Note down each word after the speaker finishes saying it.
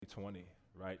2020,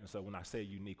 right? And so when I say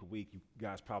unique week, you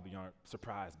guys probably aren't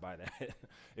surprised by that,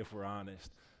 if we're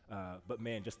honest. But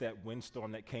man, just that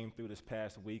windstorm that came through this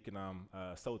past week, and I'm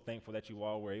so thankful that you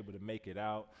all were able to make it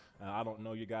out. I don't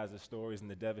know your guys' stories and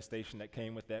the devastation that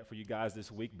came with that for you guys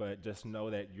this week, but just know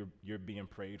that you're being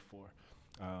prayed for.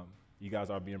 You guys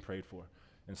are being prayed for.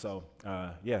 And so,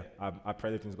 I pray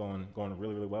everything's going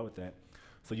really, really well with that.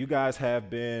 So you guys have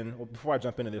been, well, before I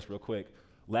jump into this real quick,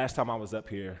 last time I was up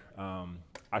here,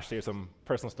 I shared some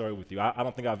personal story with you. I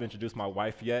don't think I've introduced my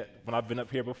wife yet. When I've been up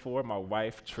here before, my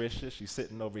wife, Trisha, she's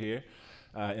sitting over here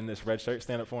in this red shirt.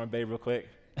 Stand up for him, babe, real quick.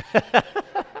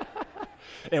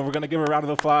 And we're going to give her a round of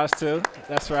applause, too.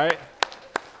 That's right.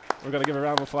 We're going to give her a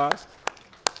round of applause.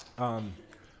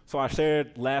 So I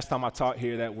shared last time I taught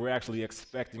here that we're actually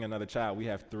expecting another child. We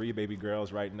have 3 baby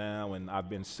girls right now, and I've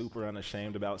been super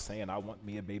unashamed about saying I want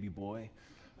me a baby boy.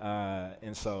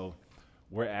 And so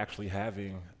we're actually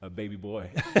having a baby boy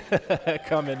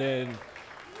coming in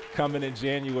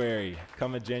January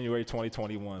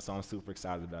 2021. So I'm super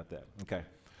excited about that. Okay.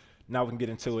 Now we can get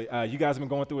into it. You guys have been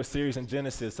going through a series in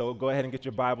Genesis, so go ahead and get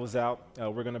your Bibles out.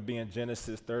 We're going to be in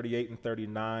Genesis 38 and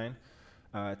 39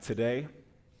 today.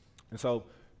 And so,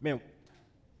 man,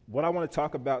 what I want to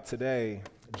talk about today,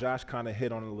 Josh kind of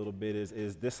hit on it a little bit,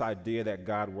 is this idea that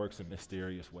God works in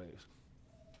mysterious ways,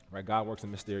 right? God works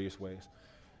in mysterious ways.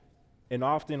 And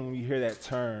often when you hear that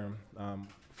term,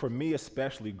 for me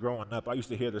especially growing up, I used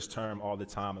to hear this term all the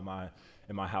time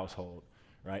in my household,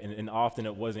 right? And often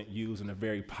it wasn't used in a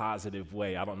very positive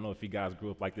way. I don't know if you guys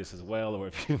grew up like this as well, or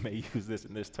if you may use this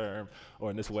in this term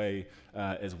or in this way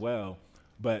as well.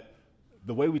 But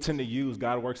the way we tend to use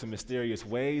God works in mysterious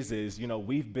ways is,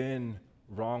 we've been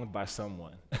wronged by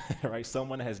someone, right?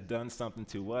 Someone has done something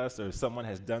to us, or someone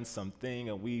has done something,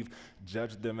 and we've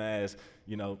judged them as,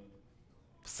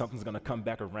 something's going to come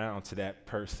back around to that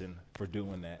person for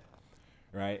doing that,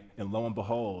 right? And lo and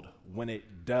behold, when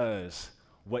it does,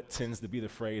 what tends to be the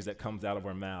phrase that comes out of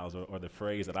our mouths, or the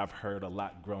phrase that I've heard a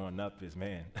lot growing up is,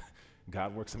 man,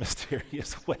 God works in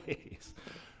mysterious ways,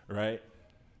 right?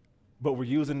 But we're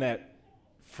using that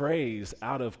phrase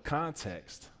out of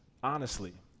context,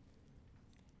 honestly,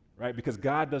 right? Because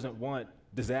God doesn't want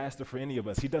disaster for any of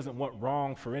us. He doesn't want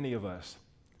wrong for any of us.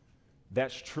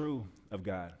 That's true of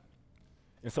God.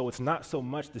 And so it's not so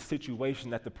much the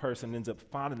situation that the person ends up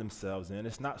finding themselves in.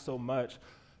 It's not so much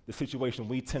the situation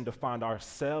we tend to find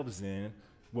ourselves in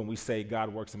when we say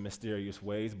God works in mysterious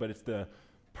ways, but it's the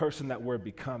person that we're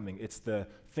becoming. It's the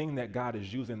thing that God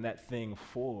is using that thing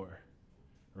for,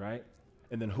 right?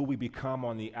 And then who we become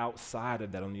on the outside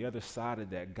of that, on the other side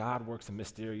of that. God works in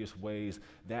mysterious ways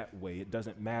that way. It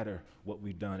doesn't matter what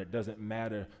we've done. It doesn't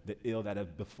matter the ill that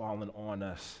have befallen on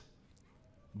us.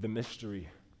 The mystery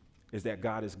is that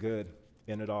God is good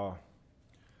in it all.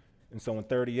 And so in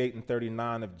 38 and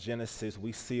 39 of Genesis,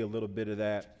 we see a little bit of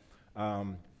that.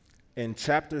 In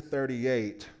chapter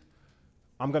 38,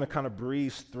 I'm going to kind of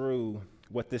breeze through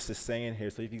what this is saying here.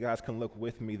 So if you guys can look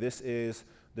with me, this is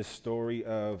the story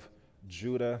of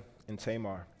Judah and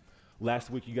Tamar. Last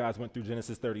week, you guys went through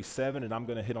Genesis 37, and I'm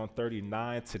going to hit on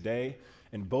 39 today.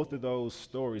 And both of those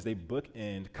stories, they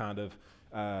bookend kind of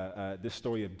this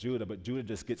story of Judah, but Judah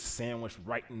just gets sandwiched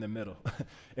right in the middle.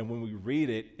 And when we read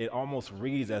it, it almost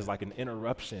reads as like an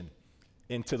interruption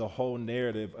into the whole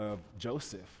narrative of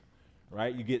Joseph,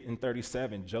 right? You get in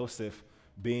 37, Joseph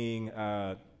being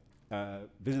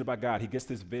visited by God. He gets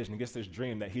this vision, he gets this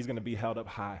dream that he's going to be held up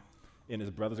high, and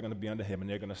his brothers are going to be under him, and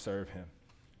they're going to serve him,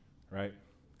 right?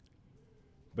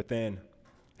 But then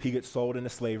he gets sold into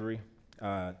slavery.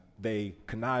 They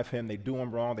connive him, they do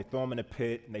him wrong, they throw him in a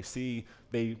pit, and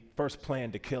they first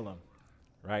plan to kill him,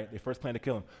 right? They first plan to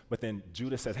kill him. But then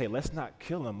Judah says, hey, let's not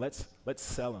kill him, let's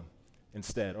sell him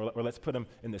instead, or let's put him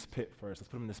in this pit first. Let's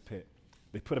put him in this pit.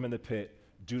 They put him in the pit.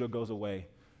 Judah goes away.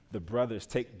 The brothers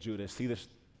take Judah, see this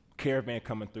caravan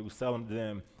coming through, sell him to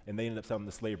them, and they end up selling him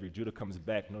to slavery. Judah comes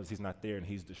back, notices he's not there, and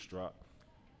he's distraught.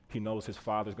 He knows his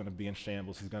father's going to be in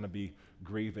shambles. He's going to be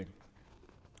grieving.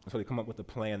 So they come up with a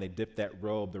plan. They dip that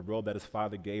robe, the robe that his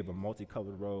father gave, a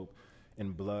multicolored robe,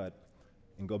 in blood,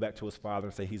 and go back to his father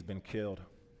and say he's been killed,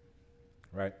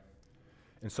 right?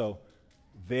 And so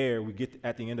there we get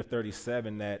at the end of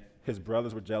 37 that his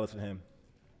brothers were jealous of him,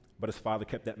 but his father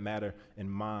kept that matter in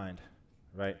mind,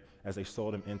 right, as they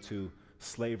sold him into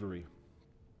slavery.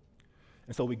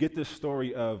 And so we get this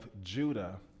story of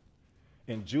Judah,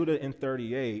 and Judah in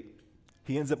 38,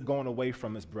 he ends up going away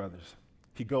from his brothers.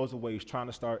 He goes away, he's trying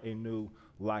to start a new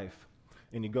life.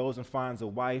 And he goes and finds a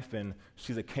wife, and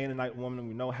she's a Canaanite woman.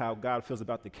 We know how God feels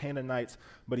about the Canaanites,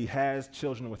 but he has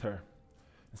children with her.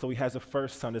 So he has a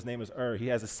first son, his name is He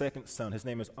has a second son, his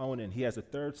name is Onan. He has a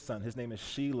third son, his name is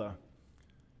Shelah.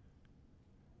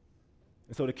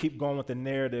 And so to keep going with the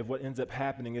narrative, what ends up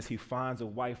happening is he finds a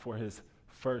wife for his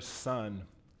first son,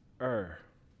 Her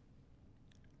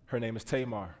name is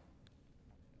Tamar.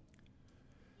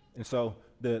 And so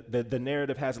the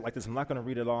narrative has it like this. I'm not going to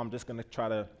read it all. I'm just going to try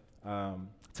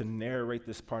to narrate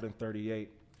this part in 38.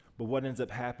 But what ends up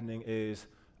happening is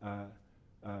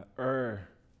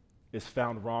is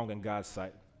found wrong in God's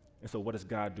sight. And so what does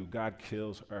God do? God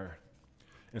kills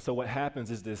And so what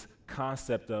happens is this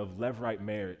concept of levirate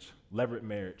marriage,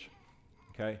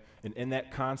 okay? And in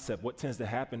that concept, what tends to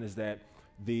happen is that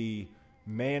the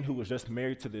man who was just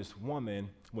married to this woman,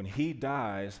 when he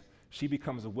dies, she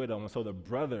becomes a widow. And so the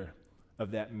brother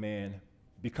of that man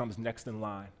becomes next in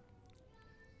line.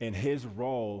 And his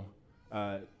role,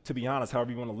 to be honest,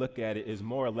 however you want to look at it, is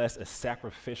more or less a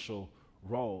sacrificial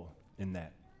role in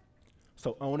that.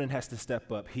 So Onan has to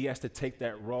step up. He has to take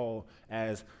that role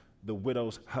as the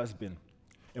widow's husband.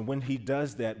 And when he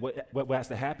does that, what has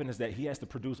to happen is that he has to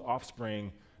produce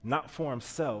offspring, not for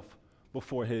himself, but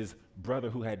for his brother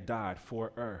who had died,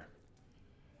 for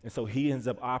And so he ends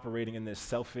up operating in this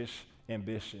selfish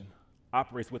ambition,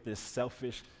 operates with this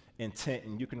selfish intent,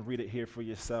 and you can read it here for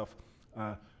yourself.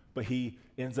 But he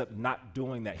ends up not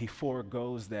doing that. He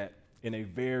forgoes that in a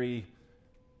very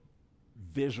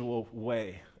visual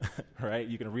way, right?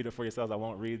 You can read it for yourselves. I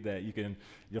won't read that.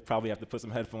 You'll probably have to put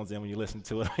some headphones in when you listen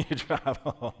to it when you drive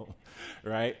home,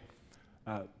 right?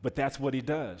 But that's what he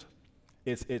does.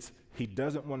 He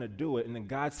doesn't want to do it, and then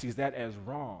God sees that as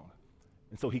wrong.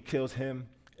 And so he kills him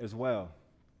as well.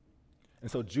 And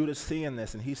so Judah's seeing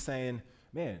this, and he's saying,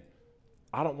 man,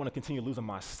 I don't want to continue losing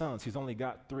my sons. He's only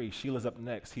got 3. Sheila's up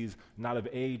next. He's not of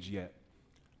age yet.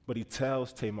 But he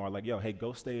tells Tamar, like, yo, hey,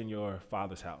 go stay in your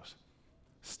father's house.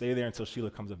 Stay there until Sheila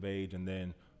comes of age, and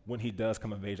then when he does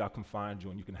come of age, I'll come find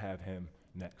you, and you can have him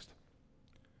next.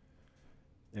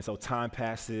 And so time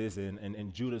passes,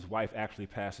 and Judah's wife actually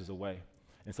passes away.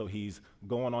 And so he's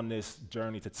going on this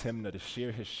journey to Timnah to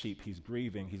shear his sheep. He's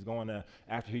grieving.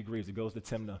 After he grieves, he goes to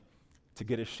Timnah to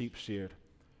get his sheep sheared.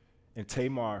 And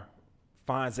Tamar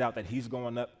finds out that he's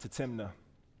going up to Timnah.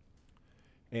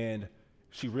 And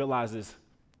she realizes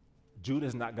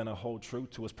Judah's not going to hold true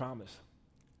to his promise.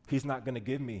 He's not going to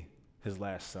give me his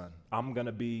last son. I'm going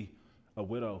to be a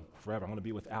widow forever. I'm going to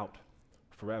be without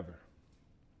forever.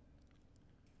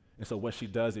 And so what she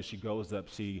does is she goes up,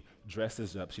 she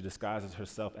dresses up, she disguises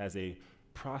herself as a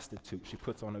prostitute. She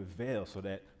puts on a veil so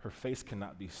that her face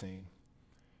cannot be seen.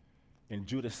 And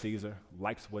Judah sees her,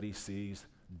 likes what he sees,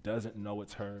 doesn't know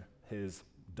it's her, his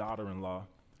daughter-in-law,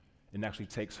 and actually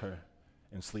takes her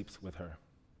and sleeps with her.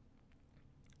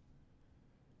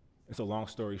 And so long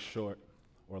story short,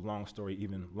 or long story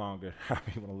even longer,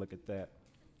 however you want to look at that,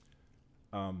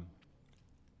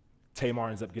 Tamar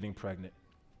ends up getting pregnant.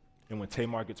 And when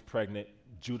Tamar gets pregnant,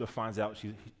 Judah finds out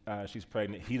she's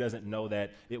pregnant. He doesn't know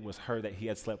that it was her that he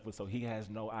had slept with, so he has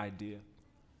no idea.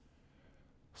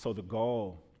 So the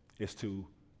goal is to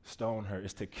stone her,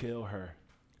 is to kill her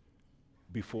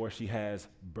before she has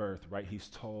birth, right? He's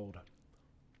told.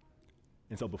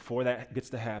 And so before that gets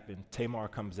to happen, Tamar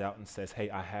comes out and says, hey,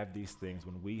 I have these things.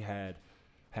 When we had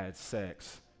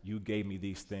sex, you gave me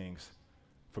these things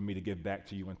for me to give back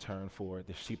to you in turn for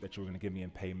the sheep that you were going to give me in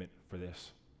payment for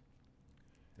this.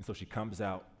 And so she comes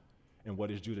out, and what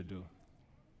does Judah do?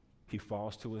 He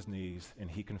falls to his knees,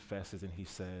 and he confesses, and he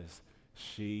says,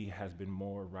 she has been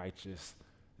more righteous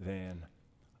than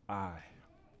I.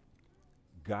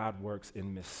 God works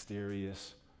in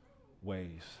mysterious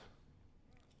ways.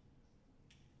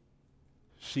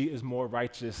 She is more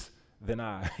righteous than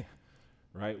I,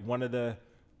 right? One of the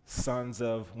tribes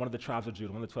of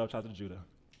Judah, one of the 12 tribes of Judah.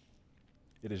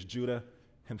 It is Judah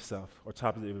himself, or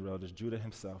top of Israel, it is Judah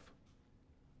himself.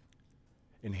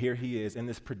 And here he is in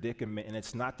this predicament, and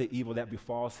it's not the evil that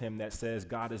befalls him that says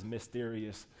God is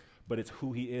mysterious, but it's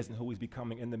who he is and who he's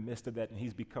becoming in the midst of that, and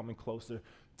he's becoming closer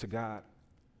to God.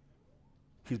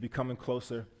 He's becoming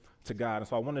closer to God. And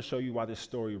so I want to show you why this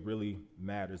story really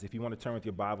matters. If you want to turn with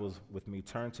your Bibles with me,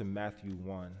 turn to Matthew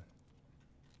 1.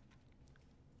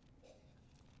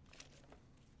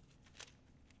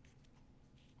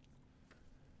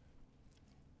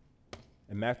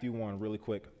 In Matthew 1, really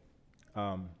quick,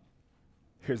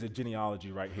 here's a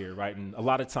genealogy right here, right? And a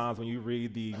lot of times when you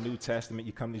read the New Testament,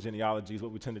 you come to genealogies,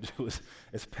 what we tend to do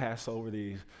is pass over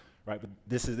these, right? But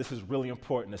this is really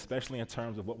important, especially in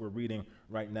terms of what we're reading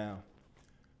right now.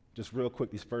 Just real quick,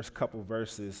 these first couple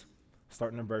verses,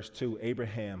 starting in verse 2,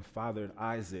 Abraham fathered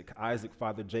Isaac, Isaac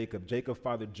fathered Jacob, Jacob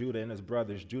fathered Judah and his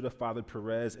brothers, Judah fathered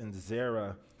Perez and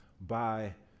Zerah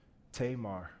by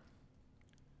Tamar.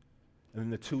 And then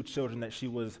the two children that she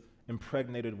was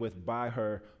impregnated with by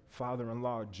her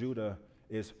father-in-law, Judah,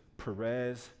 is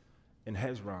Perez and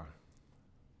Hezron.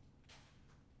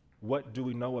 What do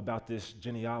we know about this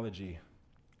genealogy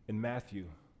in Matthew?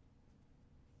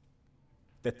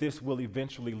 That this will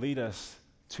eventually lead us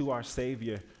to our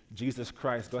Savior, Jesus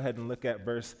Christ. Go ahead and look at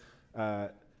verse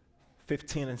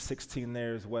 15 and 16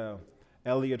 there as well.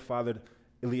 Eliud fathered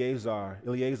Eleazar.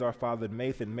 Eleazar fathered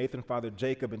Mathan. Mathan fathered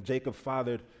Jacob. And Jacob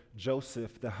fathered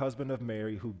Joseph, the husband of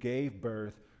Mary, who gave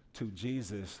birth to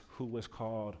Jesus, who was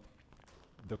called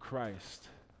the Christ.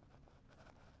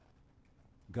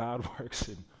 God works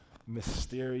in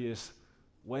mysterious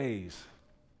ways.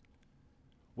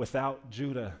 Without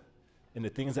Judah and the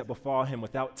things that befall him,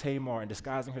 without Tamar and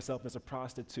disguising herself as a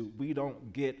prostitute, we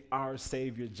don't get our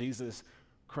Savior, Jesus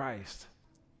Christ.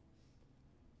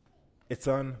 It's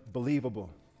unbelievable.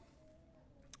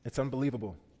 It's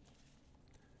unbelievable.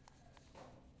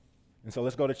 And so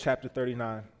let's go to chapter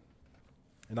 39,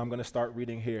 and I'm going to start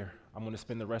reading here. I'm going to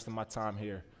spend the rest of my time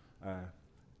here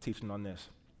teaching on this.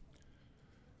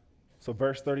 So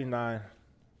verse 39,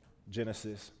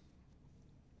 Genesis.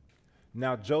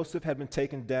 Now Joseph had been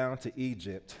taken down to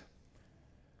Egypt.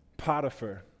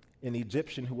 Potiphar, an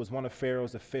Egyptian who was one of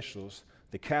Pharaoh's officials,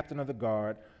 the captain of the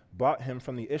guard, bought him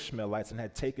from the Ishmaelites and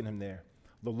had taken him there.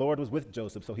 The Lord was with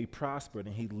Joseph, so he prospered,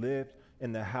 and he lived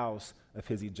in the house of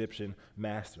his Egyptian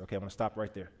master. Okay, I'm going to stop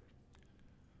right there.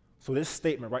 So this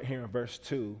statement right here in verse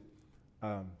 2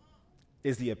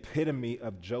 is the epitome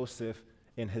of Joseph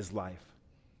in his life.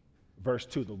 Verse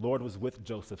 2, the Lord was with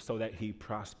Joseph so that he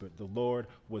prospered. The Lord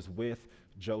was with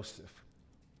Joseph.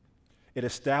 It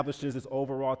establishes this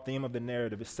overall theme of the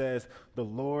narrative. It says, the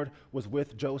Lord was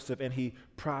with Joseph and he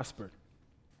prospered.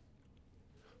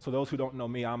 So those who don't know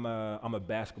me, I'm a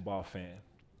basketball fan,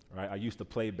 right? I used to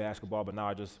play basketball, but now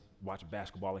I just watch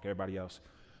basketball like everybody else.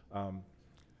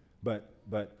 But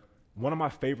one of my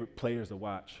favorite players to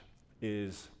watch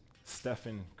is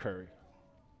Stephen Curry.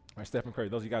 Right, Stephen Curry,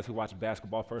 those of you guys who watch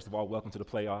basketball, first of all, welcome to the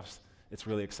playoffs. It's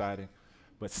really exciting.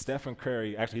 But Stephen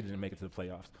Curry, actually he didn't make it to the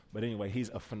playoffs, but anyway, he's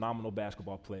a phenomenal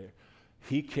basketball player.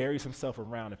 He carries himself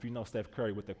around, if you know Steph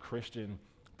Curry, with a Christian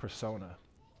persona,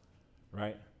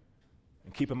 right?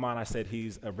 And keep in mind I said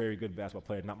he's a very good basketball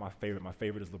player, not my favorite. My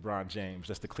favorite is LeBron James,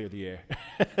 just to clear the air.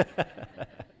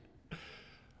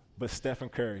 But Stephen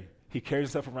Curry, he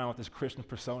carries himself around with this Christian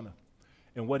persona.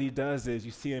 And what he does is,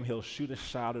 you see him, he'll shoot a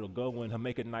shot, it'll go in, he'll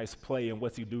make a nice play, and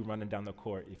what's he do running down the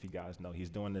court? If you guys know, he's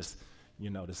doing this,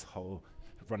 this whole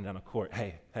running down the court,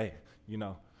 hey,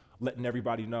 letting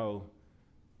everybody know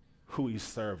who he's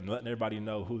serving, letting everybody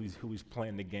know who he's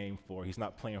playing the game for. He's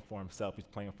not playing for himself, he's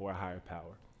playing for a higher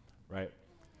power, right?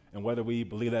 And whether we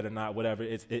believe that or not, whatever,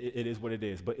 it is what it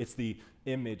is, but it's the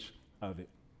image of it.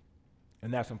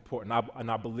 And that's important,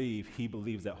 and I believe he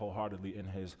believes that wholeheartedly in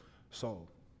his soul.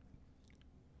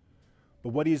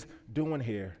 But what he's doing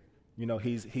here,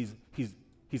 he's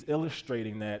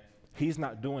illustrating that he's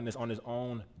not doing this on his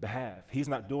own behalf. He's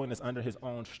not doing this under his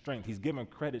own strength. He's giving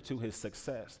credit to his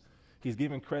success. He's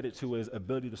giving credit to his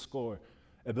ability to score,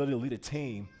 ability to lead a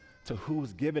team, to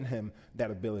who's given him that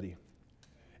ability.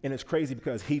 And it's crazy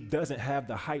because he doesn't have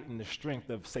the height and the strength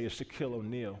of, say, a Shaquille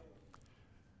O'Neal.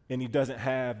 And he doesn't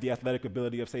have the athletic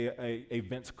ability of, say, a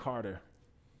Vince Carter.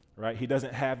 Right? He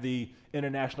doesn't have the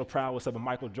international prowess of a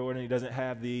Michael Jordan. He doesn't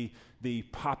have the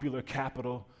popular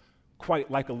capital quite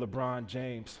like a LeBron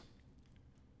James.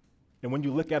 And when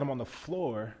you look at him on the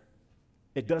floor,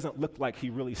 it doesn't look like he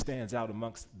really stands out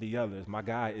amongst the others. My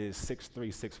guy is 6'3",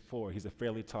 6'4". He's a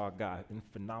fairly tall guy in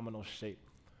phenomenal shape.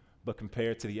 But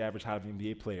compared to the average height of an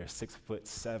NBA player,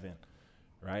 6'7",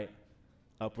 right?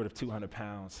 Upward of 200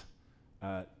 pounds,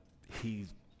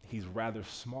 he's rather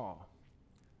small.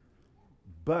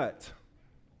 But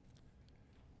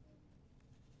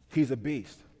he's a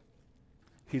beast.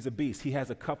 He's a beast. He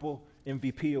has a couple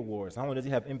MVP awards. Not only does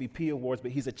he have MVP awards,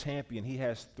 but he's a champion. He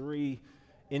has 3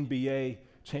 NBA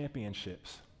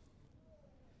championships.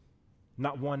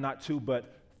 Not 1, not 2,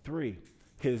 but 3.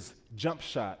 His jump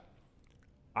shot,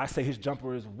 I say his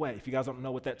jumper is wet. If you guys don't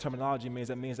know what that terminology means,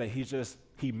 that means that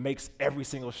he makes every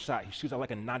single shot. He shoots at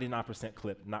like a 99%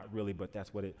 clip. Not really, but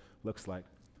that's what it looks like.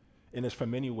 And it's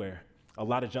from anywhere. A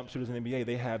lot of jump shooters in the NBA,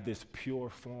 they have this pure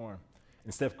form.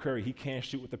 And Steph Curry, he can't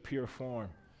shoot with a pure form,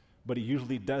 but he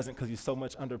usually doesn't because he's so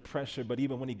much under pressure. But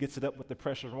even when he gets it up with the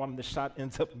pressure on him, the shot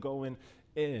ends up going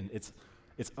in. It's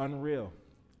unreal.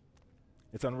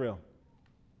 It's unreal.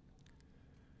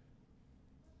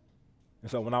 And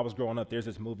so when I was growing up, there's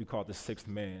this movie called The Sixth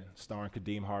Man, starring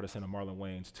Kadeem Hardison and Marlon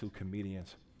Wayans, 2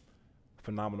 comedians.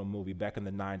 Phenomenal movie back in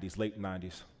the 90s, late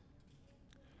 90s.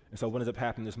 And so what ends up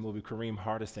happening in this movie, Kareem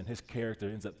Hardison, his character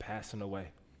ends up passing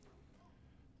away.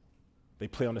 They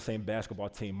play on the same basketball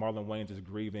team. Marlon Wayans is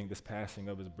grieving this passing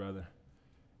of his brother.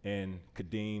 And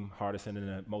Kadeem Hardison, in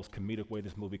the most comedic way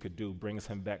this movie could do, brings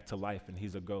him back to life, and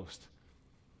he's a ghost.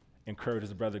 Encourages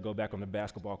his brother to go back on the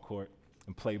basketball court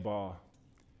and play ball.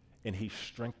 And he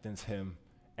strengthens him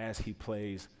as he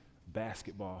plays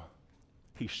basketball.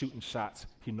 He's shooting shots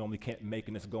he normally can't make,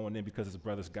 and it's going in because his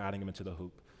brother's guiding him into the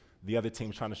hoop. The other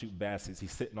team's trying to shoot baskets.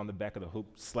 He's sitting on the back of the hoop,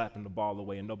 slapping the ball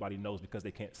away, and nobody knows because they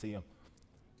can't see him.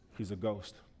 He's a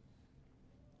ghost.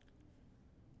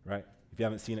 Right? If you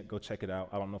haven't seen it, go check it out.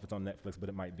 I don't know if it's on Netflix, but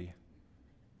it might be.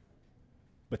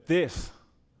 But this,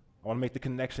 I want to make the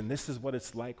connection. This is what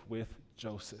it's like with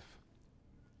Joseph.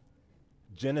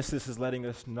 Genesis is letting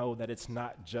us know that it's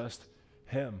not just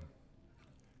him.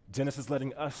 Genesis is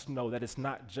letting us know that it's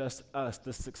not just us.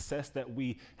 The success that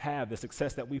we have, the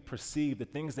success that we perceive, the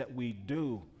things that we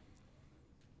do.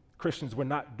 Christians, we're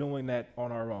not doing that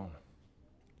on our own.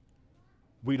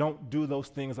 We don't do those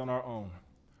things on our own.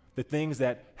 The things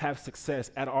that have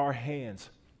success at our hands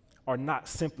are not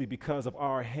simply because of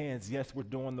our hands. Yes, we're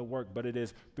doing the work, but it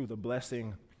is through the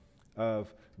blessing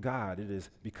of God. It is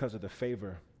because of the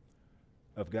favor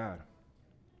of God.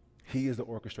 He is the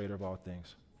orchestrator of all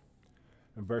things.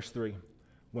 In verse 3,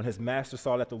 when his master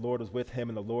saw that the Lord was with him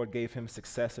and the Lord gave him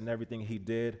success in everything he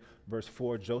did, verse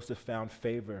 4, Joseph found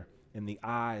favor in the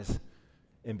eyes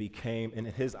and became, in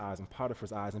his eyes, in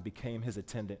Potiphar's eyes, and became his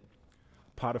attendant.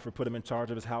 Potiphar put him in charge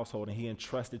of his household, and he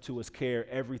entrusted to his care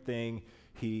everything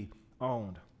he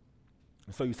owned.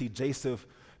 And so you see, Joseph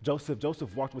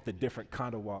walked with a different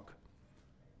kind of walk.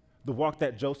 The walk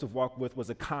that Joseph walked with was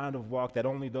a kind of walk that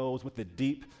only those with a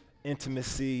deep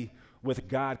intimacy with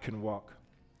God can walk.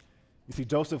 You see,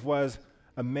 Joseph was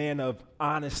a man of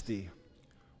honesty.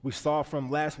 We saw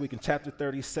from last week in chapter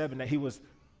 37 that he was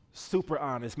super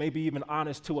honest, maybe even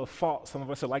honest to a fault. Some of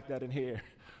us are like that in here,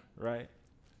 right?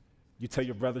 You tell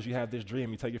your brothers you have this dream.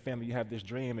 You tell your family you have this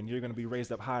dream, and you're going to be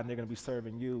raised up high, and they're going to be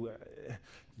serving you.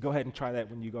 Go ahead and try that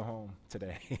when you go home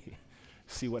today.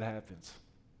 See what happens.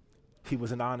 He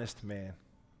was an honest man.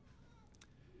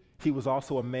 He was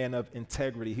also a man of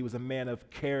integrity. He was a man of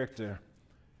character.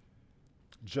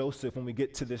 Joseph, when we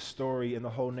get to this story in the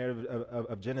whole narrative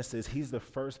of Genesis, he's the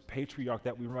first patriarch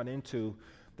that we run into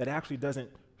that actually doesn't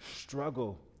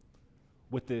struggle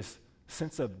with this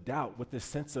sense of doubt, with this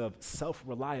sense of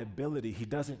self-reliability. He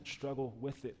doesn't struggle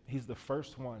with it. He's the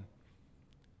first one.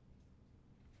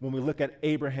 When we look at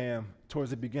Abraham towards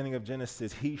the beginning of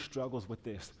Genesis, he struggles with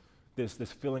this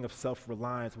feeling of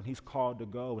self-reliance when he's called to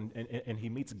go and he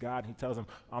meets God and he tells him,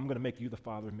 I'm going to make you the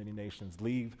father of many nations.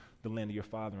 Leave the land of your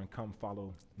father and come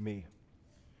follow me.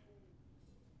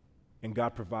 And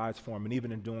God provides for him. And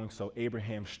even in doing so,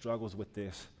 Abraham struggles with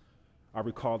this. I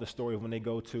recall the story of when they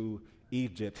go to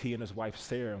Egypt, he and his wife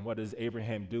Sarah, and what does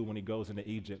Abraham do when he goes into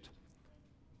Egypt?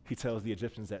 He tells the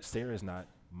Egyptians that Sarah is not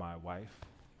my wife.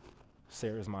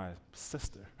 Sarah is my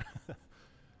sister.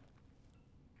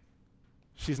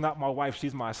 She's not my wife,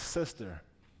 she's my sister.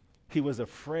 He was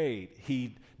afraid.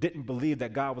 He didn't believe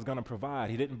that God was going to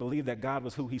provide. He didn't believe that God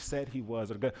was who he said he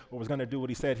was, or was going to do what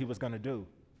he said he was going to do.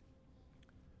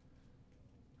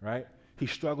 Right? He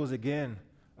struggles again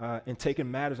in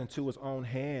taking matters into his own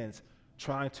hands,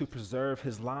 trying to preserve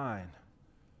his line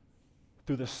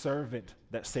through the servant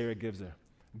that Sarah gives her.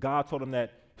 God told him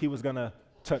that he was going to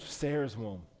touch Sarah's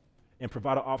womb and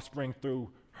provide an offspring through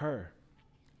her.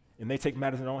 And they take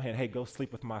matters in their own hand. Hey, go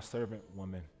sleep with my servant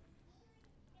woman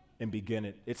and begin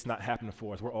it. It's not happening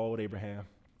for us. We're old, Abraham.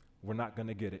 We're not going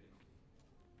to get it.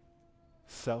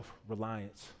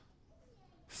 Self-reliance.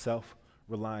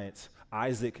 Self-reliance.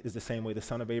 Isaac is the same way, the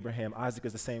son of Abraham. Isaac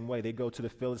is the same way. They go to the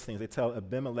Philistines. They tell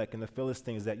Abimelech and the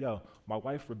Philistines that, my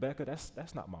wife Rebecca,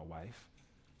 that's not my wife.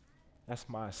 That's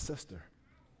my sister.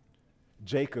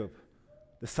 Jacob,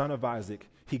 the son of Isaac,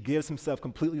 he gives himself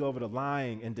completely over to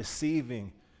lying and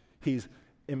deceiving. He's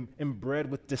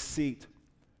inbred with deceit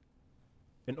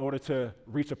in order to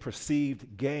reach a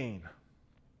perceived gain.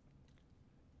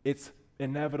 It's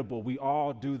inevitable. We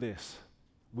all do this.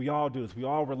 We all do this. We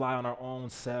all rely on our own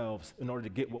selves in order to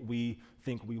get what we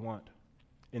think we want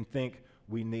and think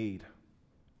we need.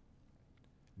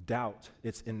 Doubt,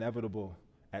 it's inevitable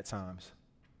at times.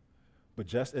 But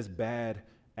just as bad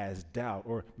as doubt,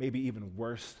 or maybe even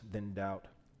worse than doubt,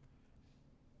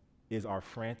 is our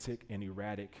frantic and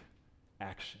erratic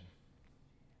action,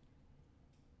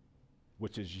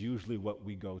 which is usually what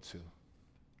we go to.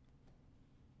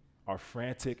 Our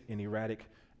frantic and erratic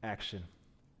action.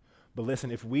 But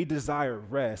listen, if we desire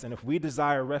rest and if we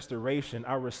desire restoration,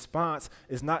 our response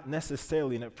is not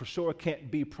necessarily, and it for sure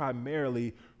can't be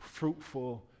primarily,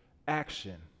 fruitful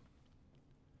action,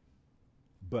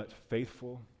 but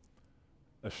faithful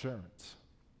assurance.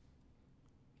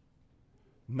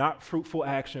 Not fruitful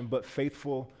action, but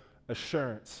faithful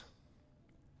assurance.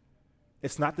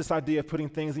 It's not this idea of putting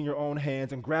things in your own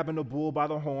hands and grabbing the bull by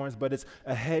the horns, but it's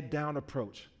a head-down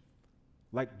approach.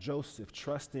 Like Joseph,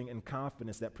 trusting and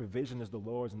confidence that provision is the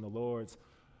Lord's and the Lord's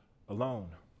alone.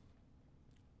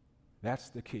 That's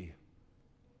the key.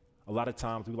 A lot of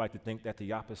times we like to think that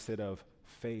the opposite of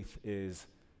faith is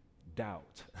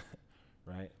doubt,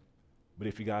 right? But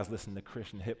if you guys listen to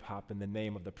Christian hip hop in the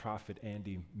name of the prophet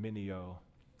Andy Mineo,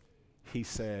 he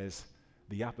says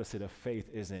the opposite of faith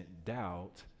isn't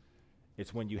doubt,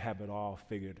 it's when you have it all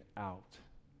figured out.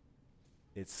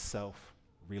 It's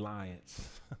self-reliance.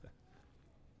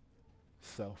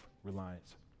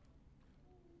 Self-reliance.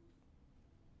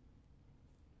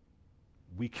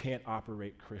 We can't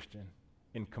operate, Christian,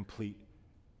 in complete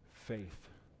faith.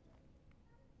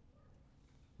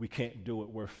 We can't do it.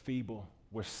 We're feeble.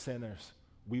 We're sinners.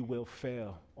 We will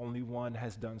fail. Only one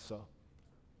has done so.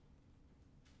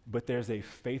 But there's a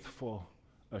faithful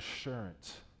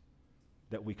assurance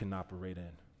that we can operate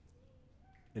in.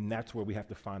 And that's where we have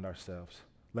to find ourselves.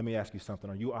 Let me ask you something.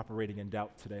 Are you operating in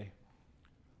doubt today?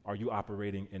 Are you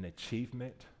operating in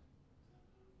achievement?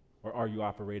 Or are you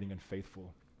operating in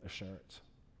faithful assurance?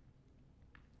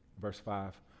 Verse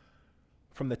 5.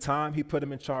 From the time he put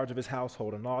him in charge of his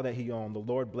household and all that he owned, the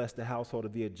Lord blessed the household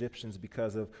of the Egyptians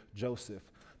because of Joseph.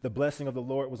 The blessing of the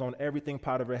Lord was on everything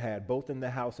Potiphar had, both in the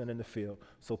house and in the field.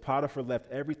 So Potiphar left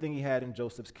everything he had in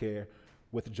Joseph's care.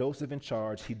 With Joseph in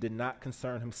charge, he did not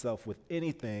concern himself with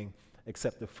anything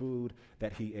except the food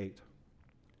that he ate.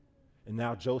 And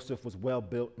now Joseph was well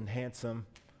built and handsome.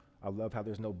 I love how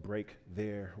there's no break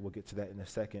there. We'll get to that in a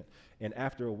second. And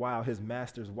after a while, his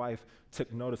master's wife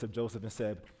took notice of Joseph and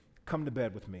said, "Come to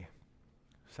bed with me."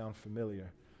 Sound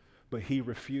familiar? But he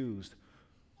refused.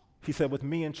 He said, "With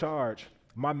me in charge,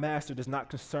 my master does not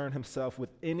concern himself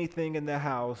with anything in the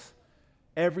house.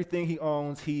 Everything he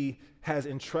owns, he has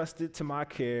entrusted to my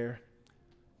care.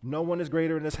 No one is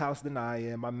greater in this house than I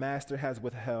am. My master has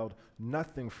withheld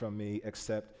nothing from me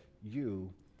except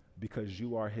you, because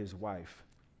you are his wife.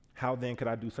 How then could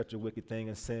I do such a wicked thing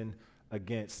and sin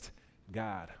against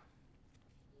God?"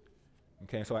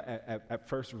 Okay, so at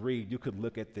first read, you could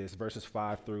look at this, verses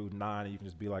 5 through 9, and you can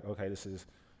just be like, okay, this is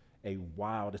a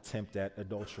wild attempt at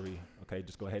adultery. Okay,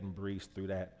 just go ahead and breeze through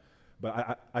that.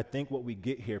 But I think what we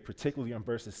get here, particularly on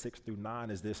verses 6 through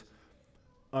 9, is this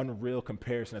unreal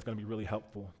comparison that's going to be really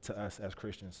helpful to us as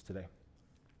Christians today.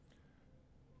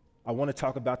 I want to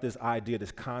talk about this idea,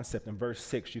 this concept. In verse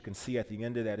 6, you can see at the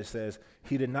end of that, it says,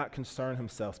 he did not concern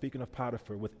himself, speaking of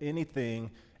Potiphar, with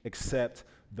anything except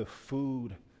the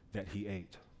food that he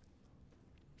ate.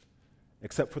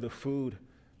 Except for the food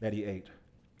that he ate.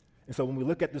 And so when we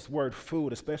look at this word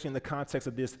food, especially in the context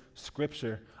of this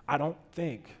scripture, I don't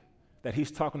think that he's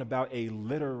talking about a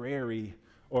literary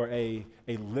or a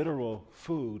literal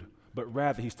food, but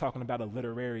rather he's talking about a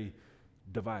literary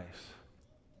device.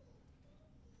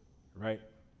 Right?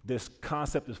 This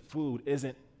concept of food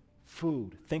isn't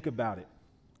food. Think about it.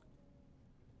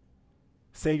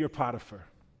 Say you're Potiphar,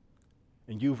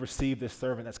 and you've received this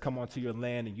servant that's come onto your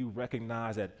land, and you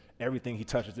recognize that everything he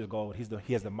touches is gold.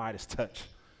 He has the Midas touch,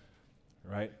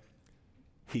 right?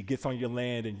 He gets on your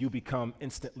land, and you become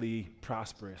instantly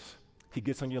prosperous. He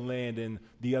gets on your land, and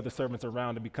the other servants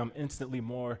around and become instantly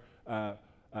more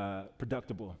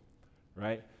productive,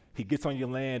 right? He gets on your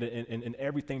land and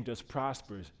everything just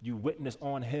prospers. You witness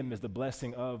on him as the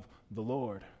blessing of the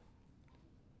Lord.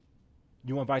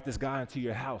 You invite this guy into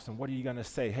your house, and what are you going to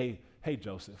say? Hey,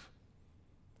 Joseph,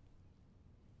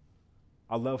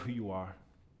 I love who you are.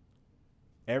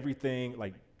 Everything,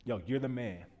 you're the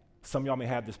man. Some of y'all may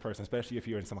have this person, especially if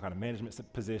you're in some kind of management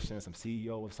position, some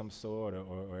CEO of some sort,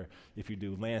 or if you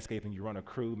do landscaping, you run a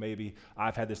crew maybe.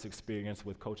 I've had this experience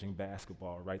with coaching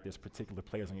basketball, right? There's particular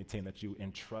players on your team that you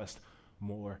entrust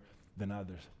more than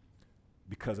others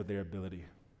because of their ability,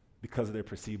 because of their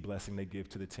perceived blessing they give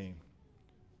to the team.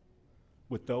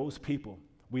 With those people,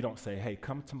 we don't say, hey,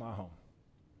 come to my home.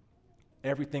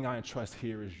 Everything I entrust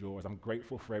here is yours. I'm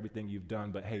grateful for everything you've done,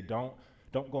 but hey, don't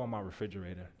go on my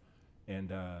refrigerator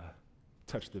and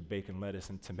touch the bacon, lettuce,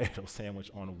 and tomato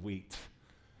sandwich on wheat.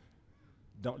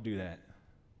 Don't do that.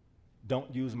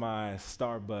 Don't use my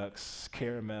Starbucks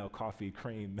caramel coffee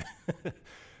cream,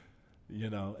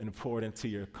 and pour it into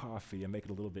your coffee and make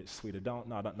it a little bit sweeter. Don't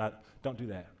do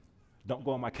that. Don't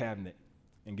go on my cabinet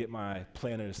and get my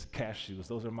Planters cashews.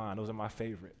 Those are mine. Those are my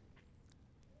favorite.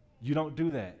 You don't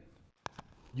do that.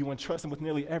 You entrust him with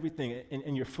nearly everything,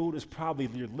 and your food is probably,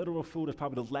 your literal food is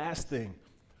probably the last thing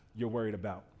you're worried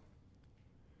about.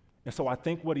 And so I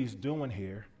think what he's doing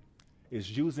here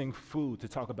is using food to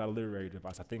talk about a literary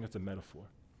device. I think it's a metaphor.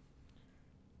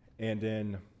 And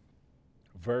in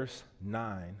verse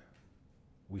 9,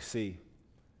 we see,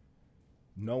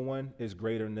 no one is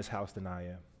greater in this house than I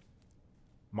am.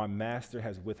 My master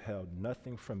has withheld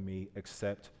nothing from me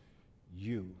except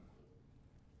you,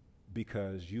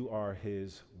 because you are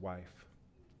his wife.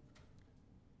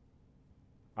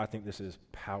 I think this is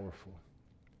powerful.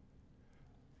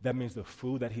 That means the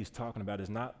food that he's talking about is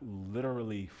not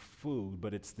literally food,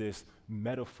 but it's this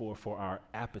metaphor for our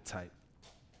appetite,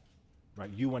 right?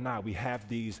 You and I, we have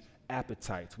these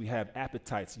appetites. We have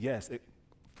appetites, yes,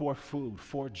 for food,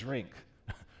 for drink,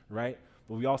 right?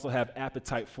 But we also have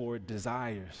appetite for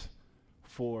desires,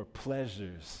 for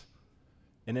pleasures,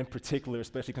 and in particular,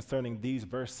 especially concerning these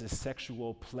verses,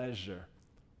 sexual pleasure.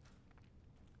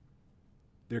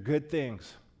 They're good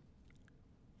things.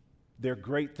 They're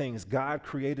great things. God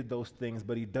created those things,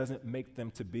 but he doesn't make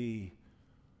them to be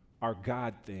our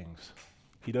God things.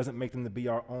 He doesn't make them to be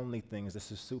our only things.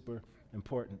 This is super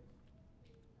important.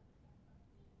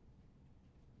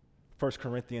 1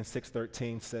 Corinthians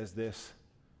 6:13 says this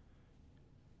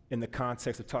in the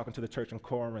context of talking to the church in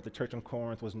Corinth. The church in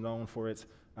Corinth was known for its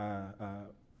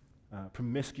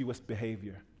promiscuous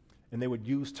behavior. And they would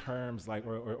use terms like,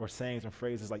 or sayings and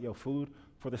phrases like, food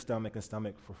for the stomach and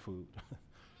stomach for food,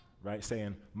 right?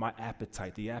 Saying, my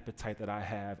appetite, the appetite that I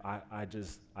have, I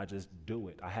just do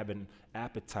it. I have an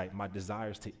appetite, my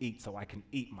desires to eat, so I can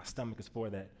eat. My stomach is for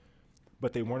that.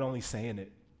 But they weren't only saying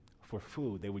it for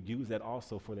food. They would use that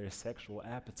also for their sexual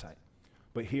appetite.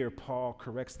 But here, Paul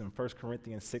corrects them. 1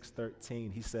 Corinthians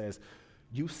 6:13, he says,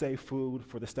 you say food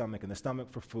for the stomach and the stomach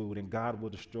for food, and God will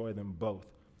destroy them both.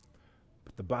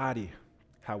 But the body,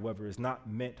 however, is not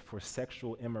meant for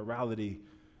sexual immorality,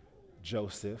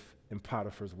 Joseph and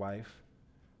Potiphar's wife.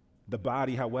 The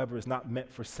body, however, is not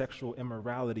meant for sexual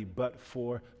immorality, but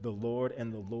for the Lord,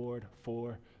 and the Lord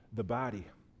for the body.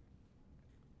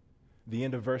 The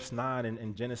end of verse 9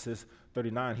 in Genesis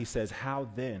 39, he says, how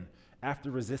then, after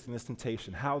resisting this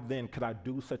temptation, how then could I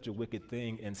do such a wicked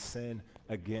thing and sin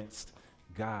against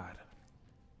God?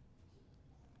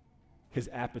 His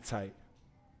appetite,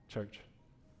 church,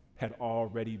 had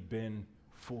already been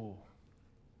full.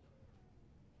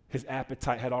 His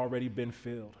appetite had already been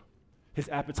filled. His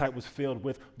appetite was filled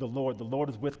with the Lord. The Lord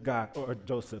was with God, or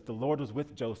Joseph. The Lord was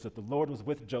with Joseph. The Lord was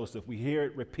with Joseph. We hear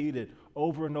it repeated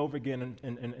over and over again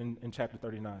in chapter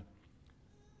 39.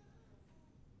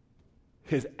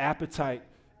 His appetite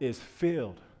is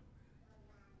filled.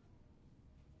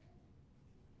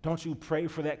 Don't you pray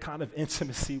for that kind of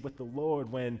intimacy with the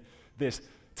Lord when this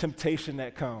temptation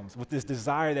that comes, with this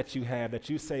desire that you have, that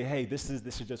you say, hey, this is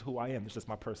just who I am. This is just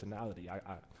my personality.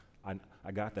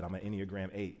 I got that. I'm an Enneagram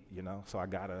 8, so I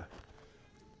gotta.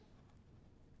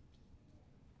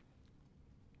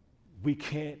 We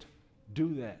can't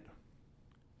do that.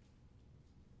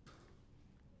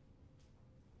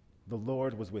 The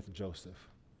Lord was with Joseph.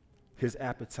 His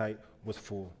appetite was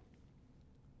full.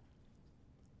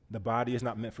 The body is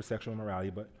not meant for sexual immorality,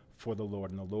 but for the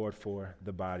Lord, and the Lord for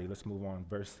the body. Let's move on.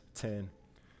 Verse 10.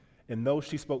 And though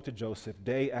she spoke to Joseph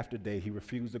day after day, he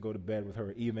refused to go to bed with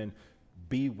her, even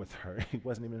be with her. He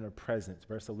wasn't even in her presence.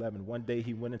 Verse 11. One day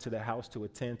he went into the house to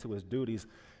attend to his duties,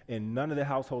 and none of the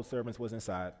household servants was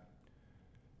inside.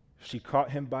 She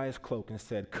caught him by his cloak and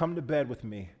said, come to bed with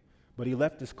me. But he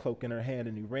left his cloak in her hand,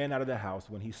 and he ran out of the house.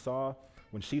 When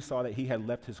she saw that he had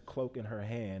left his cloak in her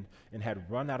hand and had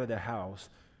run out of the house,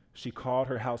 she called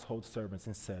her household servants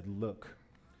and said, look,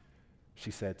 she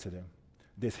said to them,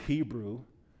 this Hebrew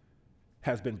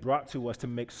has been brought to us to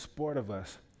make sport of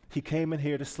us. He came in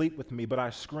here to sleep with me, but I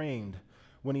screamed.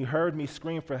 When he heard me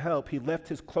scream for help, he left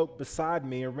his cloak beside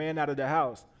me and ran out of the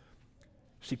house.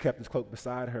 She kept his cloak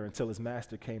beside her until his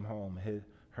master came home,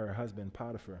 her husband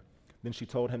Potiphar. Then she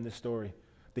told him this story.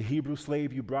 The Hebrew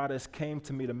slave you brought us came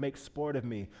to me to make sport of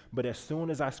me, but as soon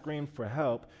as I screamed for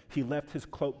help, he left his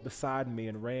cloak beside me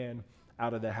and ran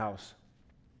out of the house.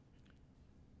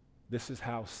 This is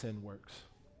how sin works.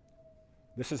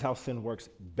 This is how sin works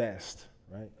best,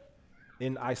 right?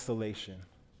 In isolation.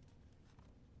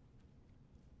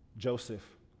 Joseph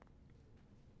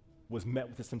was met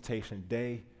with this temptation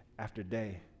day after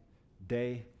day,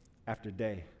 day after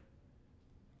day.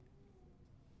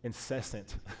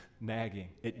 Incessant nagging.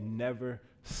 It never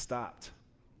stopped.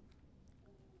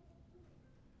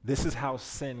 This is how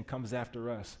sin comes after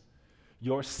us.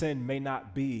 Your sin may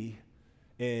not be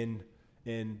in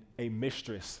in a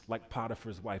mistress like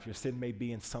Potiphar's wife. Your sin may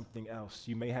be in something else.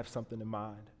 You may have something in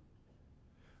mind.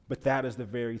 But that is the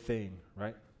very thing,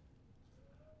 right?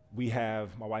 My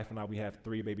wife and I, we have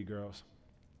 3 baby girls.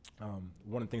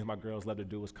 One of the things my girls love to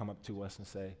do is come up to us and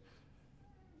say,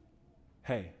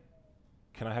 hey,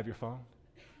 can I have your phone?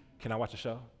 Can I watch a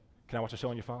show? Can I watch a show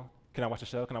on your phone? Can I watch a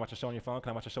show? Can I watch a show on your phone?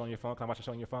 Can I watch a show on your phone? Can I watch a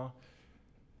show on your phone?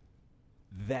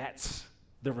 That's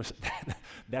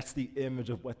the image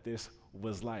of what this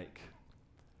was like.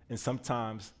 And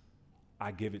sometimes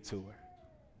I give it to her.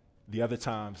 The other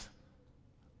times,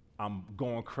 I'm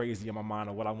going crazy in my mind,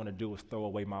 and what I want to do is throw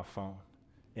away my phone.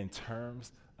 In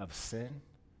terms of sin,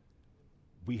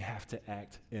 we have to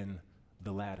act in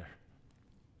the latter.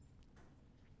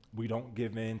 We don't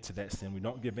give in to that sin. We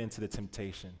don't give in to the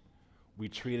temptation. We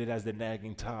treat it as the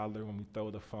nagging toddler when we throw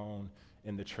the phone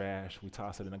in the trash. We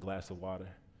toss it in a glass of water,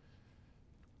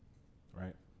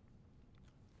 right?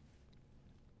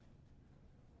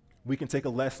 We can take a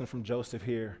lesson from Joseph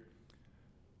here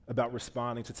about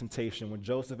responding to temptation. When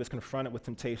Joseph is confronted with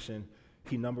temptation,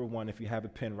 he, number one, if you have a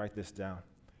pen, write this down.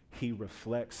 He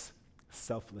reflects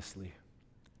selflessly.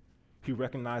 He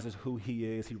recognizes who he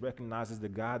is. He recognizes the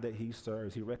God that he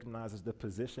serves. He recognizes the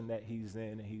position that he's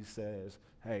in, and he says,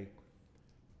 hey,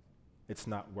 it's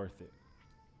not worth it.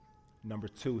 Number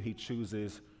 2, he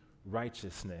chooses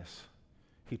righteousness.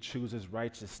 He chooses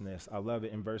righteousness. I love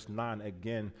it in verse 9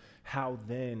 again. How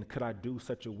then could I do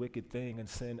such a wicked thing and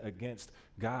sin against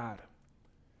God?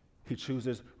 He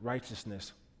chooses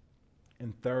righteousness.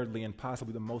 And thirdly, and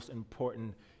possibly the most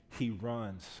important, he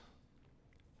runs.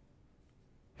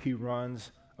 He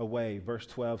runs away. Verse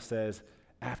 12 says,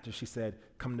 after she said,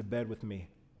 come to bed with me,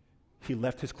 he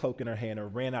left his cloak in her hand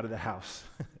and ran out of the house.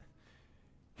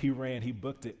 He ran, he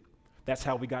booked it. That's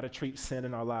how we got to treat sin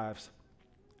in our lives.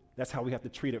 That's how we have to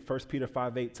treat it. 1 Peter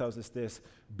 5:8 tells us this,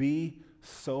 be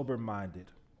sober-minded,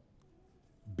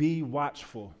 be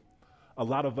watchful. A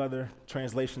lot of other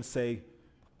translations say,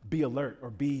 be alert or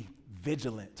be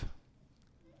vigilant.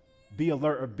 Be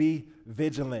alert or be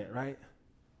vigilant, right?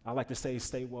 I like to say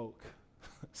stay woke.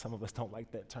 Some of us don't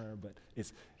like that term, but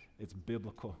it's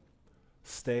biblical.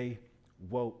 Stay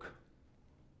woke.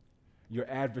 Your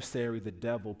adversary, the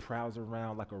devil, prowls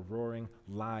around like a roaring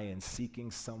lion seeking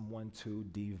someone to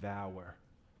devour.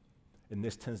 And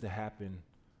this tends to happen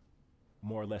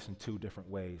more or less in 2 different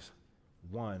ways.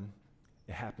 One,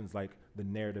 it happens like the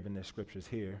narrative in the scriptures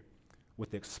here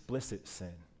with explicit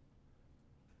sin.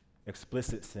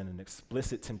 Explicit sin and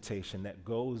explicit temptation that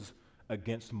goes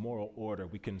against moral order.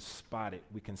 We can spot it,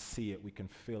 we can see it, we can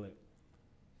feel it.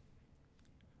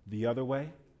 The other way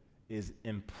is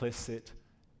implicit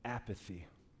apathy.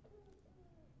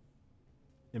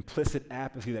 Implicit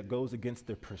apathy that goes against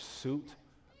the pursuit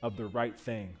of the right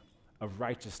thing, of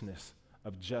righteousness,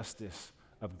 of justice,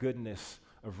 of goodness,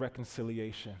 of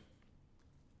reconciliation.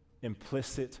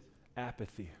 Implicit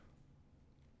apathy.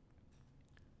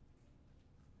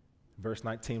 Verse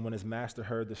 19, when his master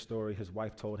heard the story, his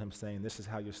wife told him, saying, this is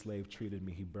how your slave treated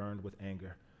me. He burned with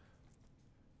anger.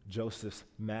 Joseph's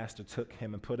master took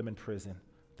him and put him in prison,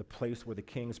 the place where the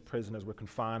king's prisoners were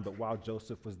confined. But while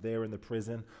Joseph was there in the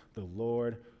prison, the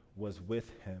Lord was with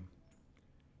him.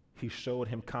 He showed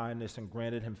him kindness and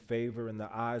granted him favor in the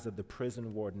eyes of the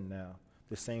prison warden now,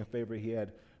 the same favor he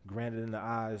had granted in the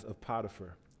eyes of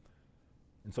Potiphar.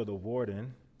 And so the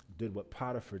warden did what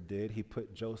Potiphar did. He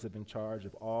put Joseph in charge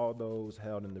of all those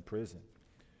held in the prison,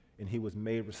 and he was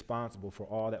made responsible for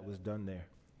all that was done there.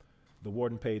 The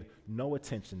warden paid no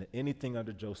attention to anything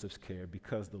under Joseph's care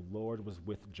because the Lord was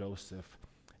with Joseph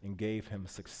and gave him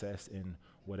success in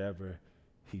whatever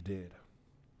he did.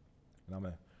 And I'm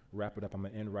going to wrap it up. I'm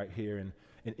going to end right here. And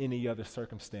in any other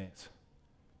circumstance,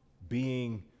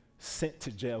 being sent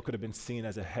to jail could have been seen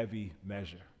as a heavy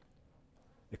measure.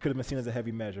 It could have been seen as a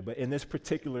heavy measure. But in this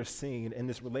particular scene, in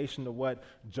this relation to what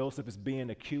Joseph is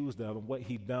being accused of and what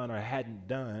he'd done or hadn't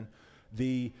done,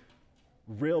 the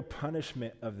real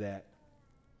punishment of that,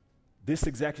 this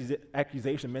exact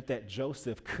accusation meant that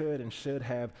Joseph could and should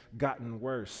have gotten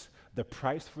worse. The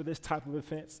price for this type of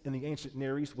offense in the ancient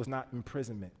Near East was not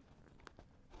imprisonment.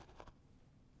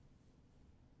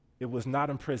 It was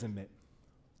not imprisonment.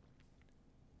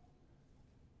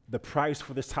 The price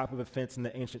for this type of offense in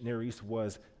the ancient Near East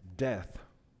was death.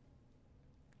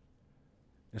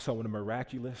 And so in a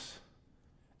miraculous,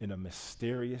 in a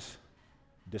mysterious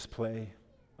display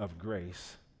of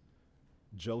grace,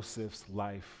 Joseph's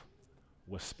life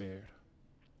was spared.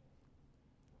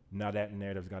 Now that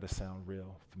narrative's got to sound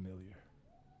real familiar.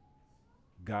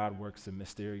 God works in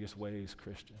mysterious ways,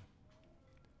 Christian.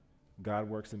 God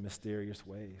works in mysterious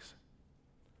ways.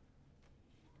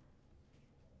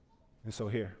 And so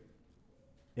here,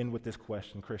 end with this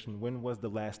question, Christian, when was the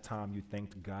last time you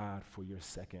thanked God for your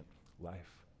second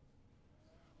life?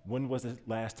 When was the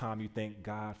last time you thanked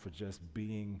God for just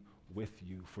being with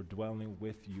you, for dwelling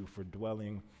with you, for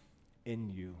dwelling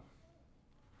in you?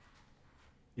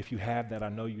 If you have that, I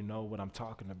know you know what I'm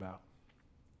talking about.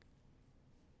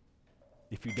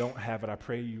 If you don't have it, I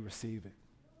pray you receive it.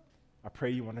 I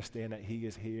pray you understand that he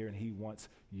is here and he wants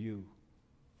you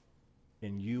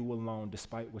and you alone,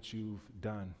 despite what you've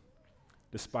done,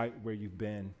 despite where you've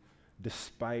been,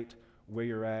 despite where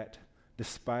you're at,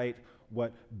 despite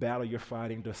what battle you're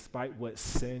fighting, despite what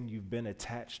sin you've been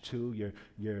attached to,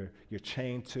 you're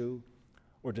chained to,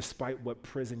 or despite what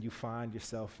prison you find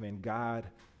yourself in. God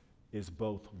is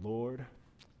both Lord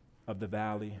of the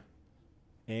valley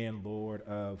and Lord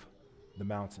of the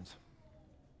mountains.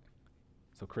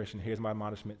 So Christian, here's my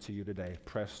admonishment to you today.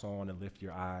 Press on and lift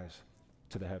your eyes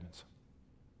to the heavens.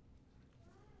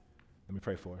 Let me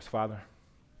pray for us. Father,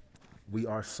 we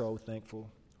are so thankful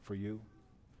for you.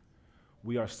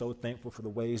 We are so thankful for the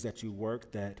ways that you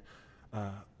work that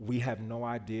we have no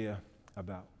idea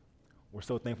about. We're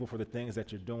so thankful for the things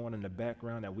that you're doing in the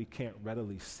background that we can't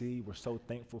readily see. We're so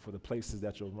thankful for the places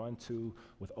that you'll run to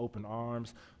with open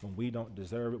arms when we don't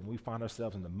deserve it, when we find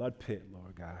ourselves in the mud pit,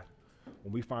 Lord God,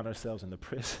 when we find ourselves in the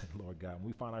prison, Lord God, when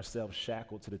we find ourselves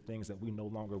shackled to the things that we no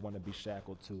longer want to be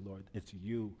shackled to, Lord. It's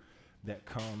you that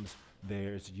comes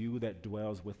there. It's you that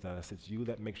dwells with us. It's you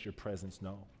that makes your presence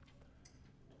known.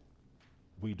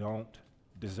 We don't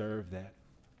deserve that.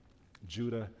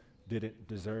 Judah didn't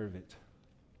deserve it.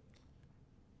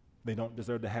 They don't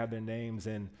deserve to have their names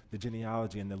in the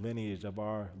genealogy and the lineage of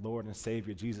our Lord and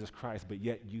Savior, Jesus Christ, but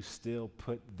yet you still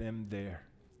put them there.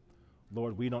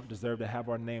 Lord, we don't deserve to have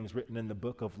our names written in the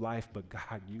book of life, but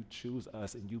God, you choose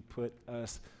us and you put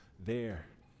us there.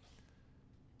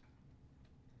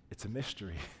 It's a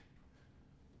mystery.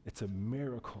 It's a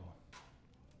miracle.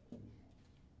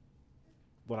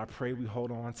 Lord, I pray we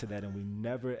hold on to that and we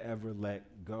never, ever let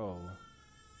go.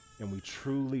 And we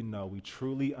truly know, we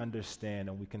truly understand,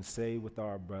 and we can say with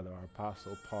our brother, our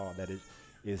Apostle Paul, that it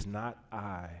is not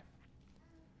I,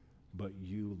 but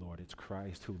you, Lord. It's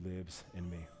Christ who lives in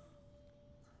me.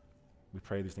 We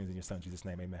pray these things in your Son, Jesus'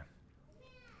 name, amen.